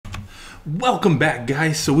Welcome back,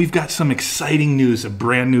 guys. So we've got some exciting news. A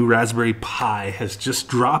brand new Raspberry Pi has just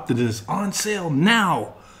dropped. It is on sale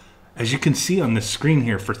now, as you can see on the screen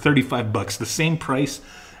here, for 35 bucks, the same price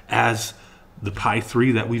as the Pi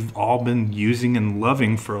 3 that we've all been using and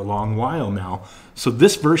loving for a long while now. So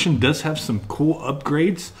this version does have some cool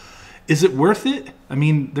upgrades. Is it worth it? I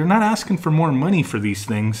mean, they're not asking for more money for these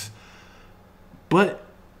things, but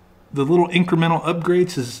the little incremental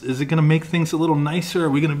upgrades, is it going to make things a little nicer? Are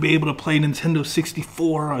we going to be able to play Nintendo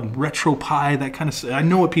 64 on RetroPie, that kind of stuff? I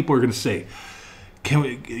know what people are going to say. Can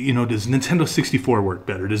we, does Nintendo 64 work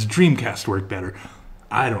better? Does Dreamcast work better?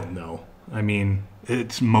 I don't know. I mean,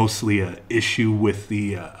 it's mostly an issue with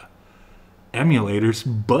the emulators,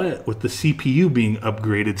 but with the CPU being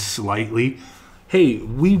upgraded slightly, hey,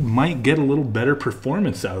 we might get a little better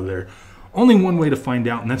performance out of there. Only one way to find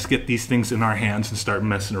out, and that's get these things in our hands and start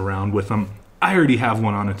messing around with them. I already have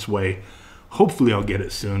one on its way. Hopefully I'll get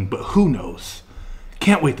it soon, but who knows?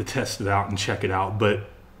 Can't wait to test it out and check it out. But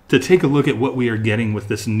to take a look at what we are getting with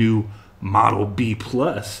this new Model B+,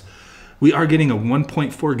 we are getting a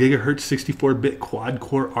 1.4 gigahertz 64-bit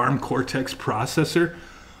quad-core ARM Cortex processor,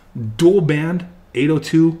 dual-band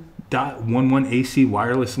 802.11 AC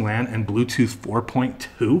wireless LAN and Bluetooth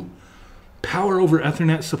 4.2, power over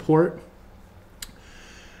Ethernet support.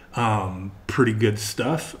 Pretty good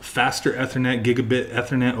stuff. Faster Ethernet, gigabit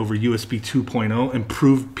Ethernet over USB 2.0,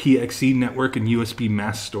 improved PXE network and USB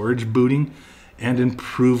mass storage booting, and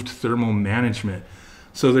improved thermal management.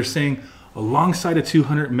 So they're saying alongside a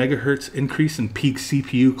 200 megahertz increase in peak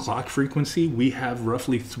CPU clock frequency, we have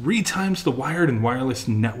roughly 3 times the wired and wireless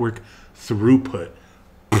network throughput.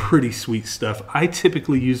 Pretty sweet stuff. I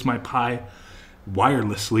typically use my Pi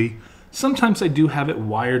wirelessly. Sometimes I do have it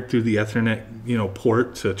wired through the Ethernet,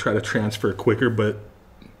 port to try to transfer quicker, but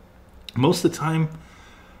most of the time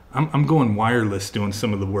I'm going wireless doing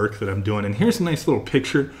some of the work that I'm doing. And here's a nice little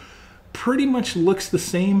picture. Pretty much looks the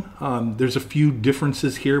same. There's a few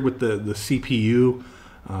differences here with the CPU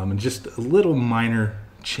and just a little minor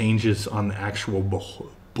changes on the actual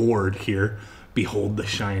board here. Behold the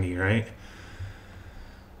shiny, right?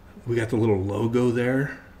 We got the little logo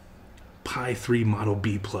there. Pi 3 Model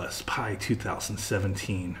B+, Pi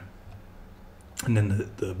 2017. And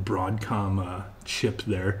then the Broadcom chip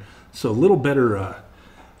there. So a little better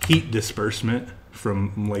heat disbursement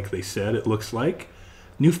from, like they said, it looks like.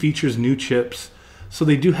 New features, new chips. So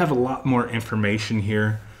they do have a lot more information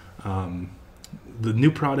here. The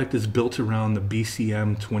new product is built around the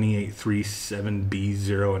BCM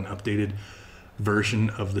 2837B0, an updated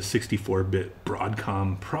version of the 64-bit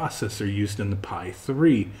Broadcom processor used in the Pi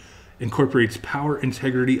 3. Incorporates power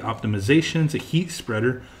integrity optimizations, a heat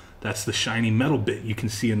spreader, that's the shiny metal bit you can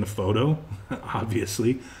see in the photo,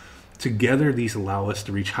 obviously. Together, these allow us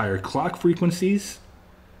to reach higher clock frequencies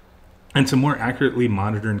and to more accurately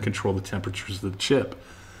monitor and control the temperatures of the chip.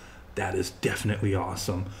 That is definitely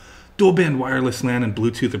awesome. Dual-band wireless LAN and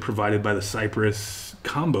Bluetooth are provided by the Cypress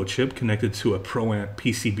combo chip connected to a ProAnt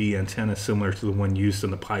PCB antenna similar to the one used on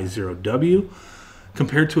the Pi 0W.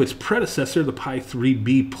 Compared to its predecessor, the Pi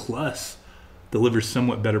 3B Plus delivers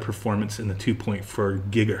somewhat better performance in the 2.4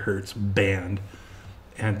 gigahertz band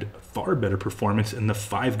and far better performance in the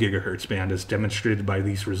 5 gigahertz band, as demonstrated by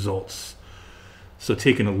these results. So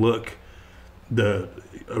taking a look, the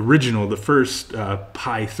first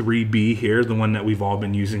Pi 3B here, the one that we've all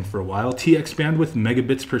been using for a while, TX bandwidth,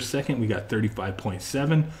 megabits per second, we got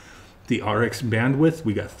 35.7. The RX bandwidth,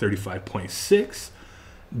 we got 35.6.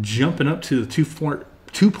 Jumping up to the 2.4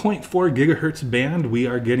 gigahertz band, we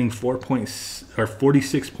are getting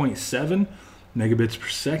 46.7 megabytes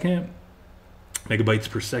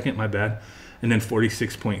per second, my bad, and then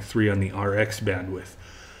 46.3 on the RX bandwidth.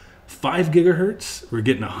 5 gigahertz, we're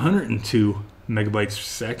getting 102 megabytes per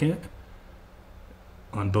second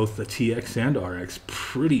on both the TX and RX.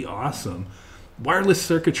 Pretty awesome. Wireless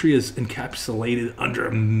circuitry is encapsulated under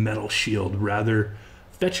a metal shield, rather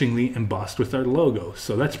fetchingly embossed with our logo.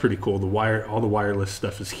 So that's pretty cool. All the wireless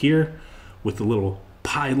stuff is here with the little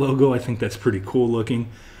Pi logo. I think that's pretty cool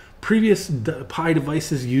looking. Previous Pi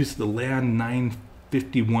devices used the LAN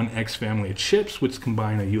 951X family of chips, which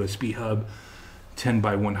combine a USB hub,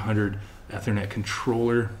 10x100 Ethernet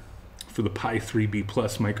controller. For the Pi 3B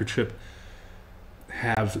Plus microchip,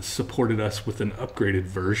 have supported us with an upgraded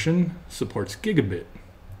version. Supports gigabit.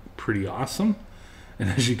 Pretty awesome.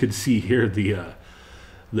 And as you can see here, the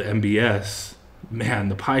MBS, man,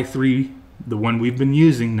 the Pi 3, the one we've been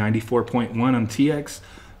using, 94.1 on TX,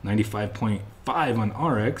 95.5 on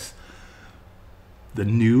RX. The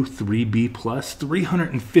new 3B Plus,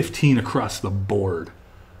 315 across the board.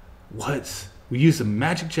 What? We use a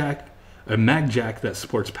Magic Jack, a mag jack that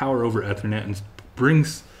supports power over Ethernet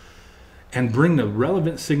and bring the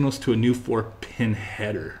relevant signals to a new 4-pin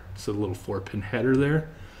header. So a little 4-pin header there.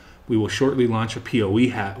 We will shortly launch a PoE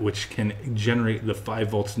hat, which can generate the 5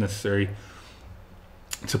 volts necessary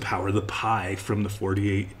to power the Pi from the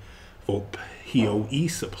 48 volt PoE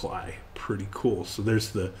supply. Pretty cool. So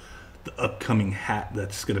there's the upcoming hat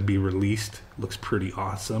that's going to be released. Looks pretty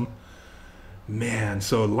awesome. Man,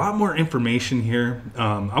 so a lot more information here.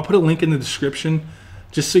 I'll put a link in the description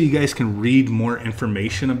just so you guys can read more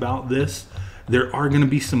information about this. There are going to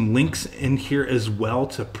be some links in here as well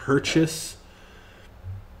to purchase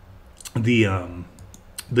the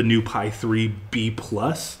new Pi 3 B+.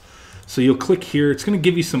 So you'll click here. It's going to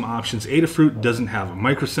give you some options. Adafruit doesn't have them.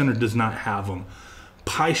 Micro Center does not have them.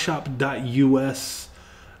 PiShop.us,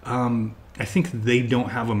 I think they don't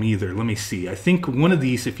have them either. Let me see. I think one of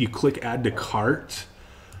these, if you click add to cart,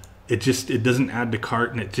 it doesn't add to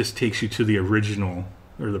cart, and it just takes you to the original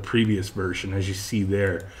or the previous version, as you see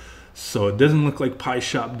there. So it doesn't look like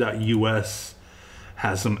PiShop.us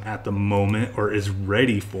has them at the moment or is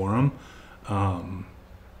ready for them.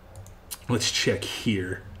 Let's check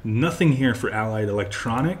here. Nothing here for Allied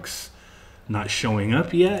Electronics. Not showing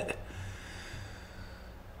up yet.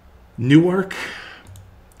 Newark.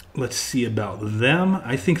 Let's see about them.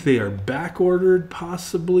 I think they are back ordered,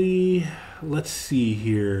 possibly. Let's see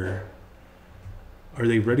here. Are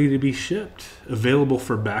they ready to be shipped? Available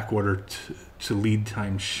for back order to lead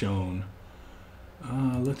time shown.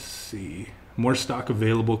 Let's see. More stock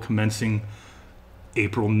available commencing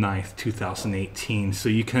April 9th, 2018. So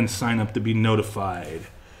you can sign up to be notified.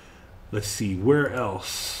 Let's see, where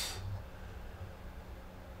else?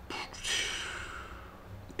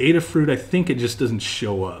 Adafruit, I think it just doesn't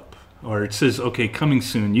show up. Or it says, okay, coming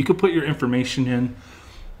soon. You could put your information in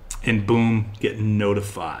and boom, get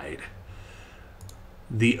notified.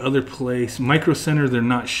 The other place, Micro Center, they're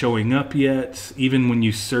not showing up yet. Even when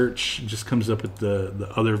you search, it just comes up with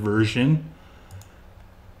the other version.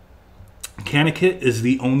 Canikit is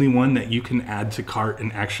the only one that you can add to cart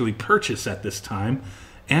and actually purchase at this time.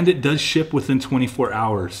 And it does ship within 24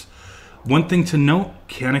 hours. One thing to note,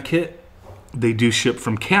 Canikit, they do ship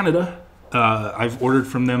from Canada. I've ordered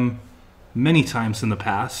from them many times in the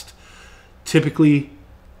past. Typically,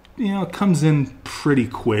 it comes in pretty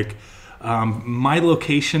quick. My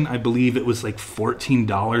location, I believe it was like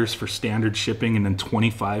 $14 for standard shipping and then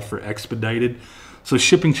 $25 for expedited. So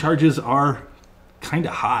shipping charges are kind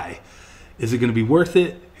of high. Is it going to be worth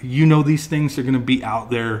it? These things are going to be out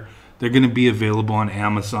there. They're going to be available on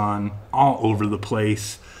Amazon, all over the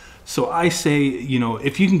place. So I say,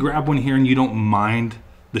 if you can grab one here and you don't mind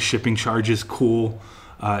the shipping charges, cool.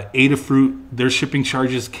 Adafruit, their shipping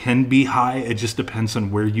charges can be high. It just depends on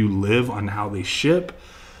where you live, on how they ship.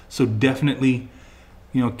 So definitely,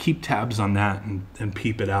 keep tabs on that and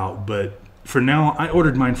peep it out. But for now, I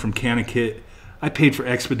ordered mine from Canikit. I paid for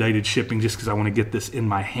expedited shipping just because I want to get this in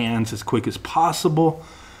my hands as quick as possible.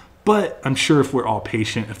 But I'm sure if we're all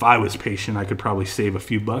patient, if I was patient, I could probably save a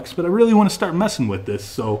few bucks. But I really want to start messing with this.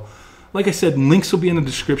 So like I said, links will be in the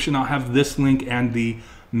description. I'll have this link and the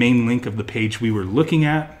main link of the page we were looking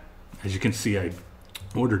at. As you can see, I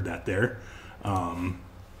ordered that there.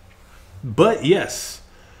 But yes,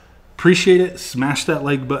 appreciate it. Smash that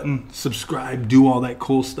like button, subscribe, do all that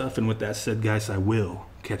cool stuff. And with that said, guys, I will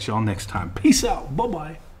catch y'all next time. Peace out.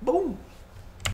 Bye-bye. Boom.